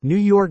New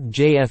York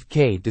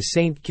JFK to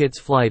St. Kitts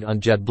flight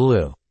on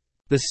JetBlue.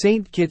 The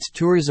St. Kitts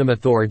Tourism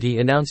Authority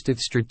announced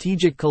its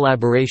strategic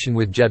collaboration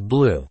with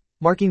JetBlue,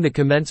 marking the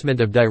commencement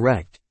of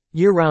direct,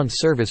 year-round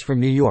service from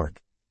New York,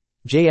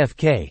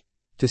 JFK,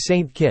 to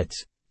St.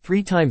 Kitts,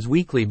 3 times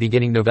weekly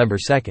beginning November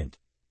 2.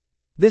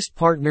 This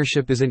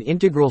partnership is an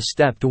integral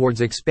step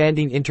towards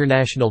expanding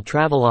international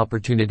travel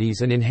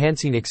opportunities and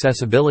enhancing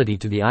accessibility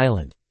to the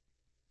island.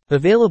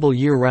 Available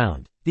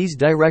year-round, these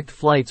direct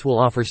flights will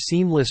offer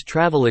seamless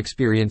travel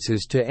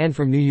experiences to and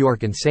from New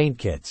York and St.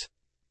 Kitts.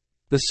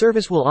 The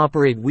service will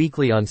operate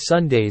weekly on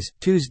Sundays,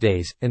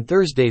 Tuesdays, and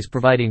Thursdays,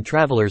 providing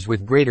travelers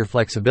with greater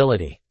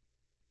flexibility.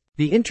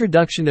 The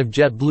introduction of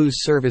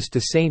JetBlue's service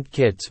to St.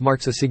 Kitts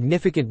marks a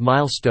significant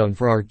milestone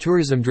for our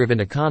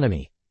tourism-driven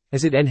economy,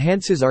 as it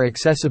enhances our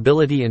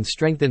accessibility and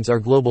strengthens our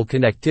global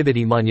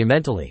connectivity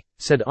monumentally,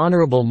 said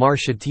Honorable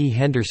Marcia T.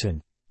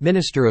 Henderson,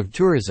 Minister of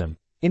Tourism,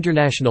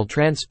 International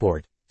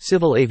Transport,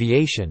 Civil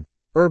Aviation,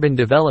 Urban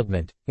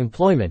Development,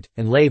 Employment,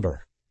 and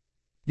Labor.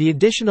 The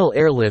additional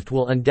airlift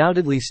will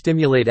undoubtedly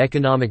stimulate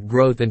economic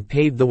growth and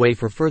pave the way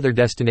for further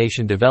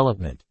destination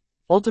development,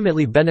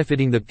 ultimately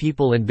benefiting the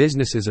people and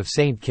businesses of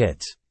St.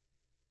 Kitts.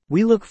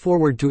 We look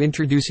forward to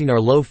introducing our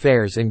low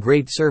fares and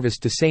great service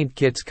to St.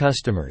 Kitts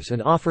customers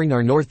and offering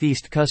our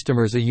Northeast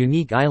customers a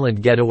unique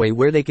island getaway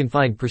where they can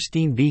find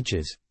pristine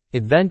beaches,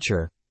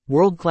 adventure,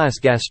 world-class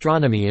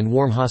gastronomy and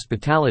warm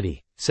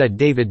hospitality, said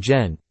David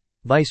Jen,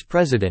 Vice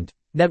President,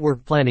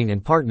 Network Planning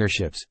and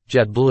Partnerships,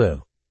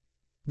 JetBlue.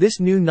 This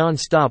new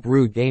non-stop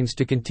route aims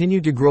to continue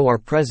to grow our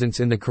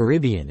presence in the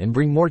Caribbean and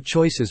bring more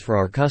choices for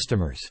our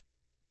customers.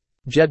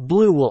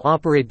 JetBlue will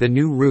operate the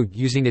new route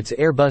using its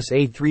Airbus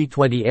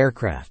A320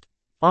 aircraft,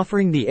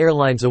 offering the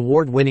airline's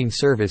award-winning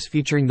service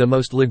featuring the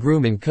most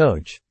legroom in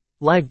coach,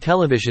 live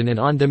television and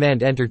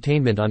on-demand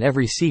entertainment on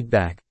every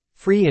seatback,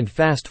 free and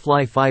fast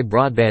Fly-Fi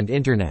broadband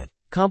internet,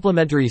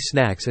 complimentary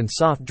snacks and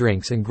soft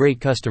drinks and great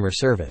customer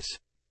service.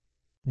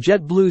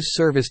 JetBlue's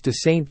service to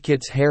St.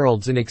 Kitts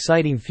heralds an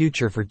exciting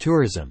future for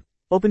tourism,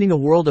 opening a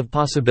world of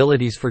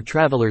possibilities for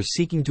travelers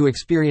seeking to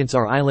experience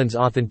our island's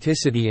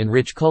authenticity and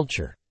rich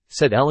culture,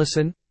 said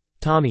Ellison,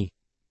 Tommy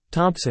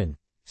Thompson,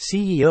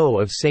 CEO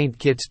of St.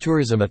 Kitts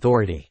Tourism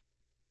Authority.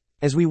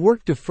 As we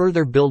work to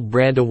further build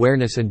brand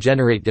awareness and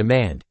generate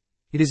demand,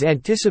 it is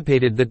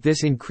anticipated that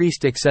this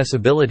increased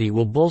accessibility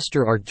will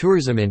bolster our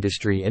tourism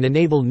industry and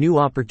enable new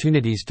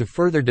opportunities to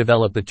further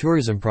develop the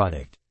tourism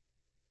product.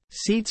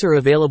 Seats are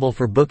available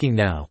for booking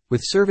now, with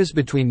service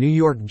between New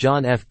York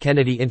John F.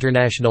 Kennedy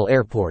International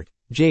Airport,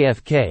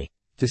 JFK,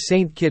 to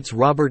St. Kitts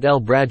Robert L.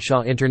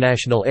 Bradshaw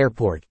International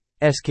Airport,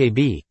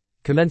 SKB,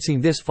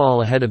 commencing this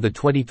fall ahead of the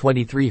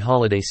 2023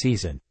 holiday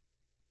season.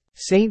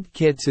 St.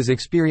 Kitts is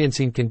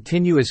experiencing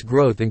continuous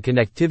growth and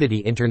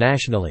connectivity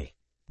internationally.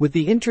 With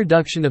the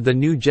introduction of the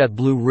new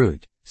JetBlue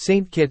route,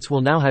 St. Kitts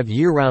will now have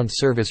year-round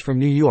service from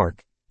New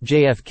York,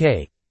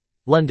 JFK,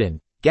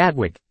 London,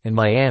 Gatwick, and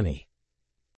Miami.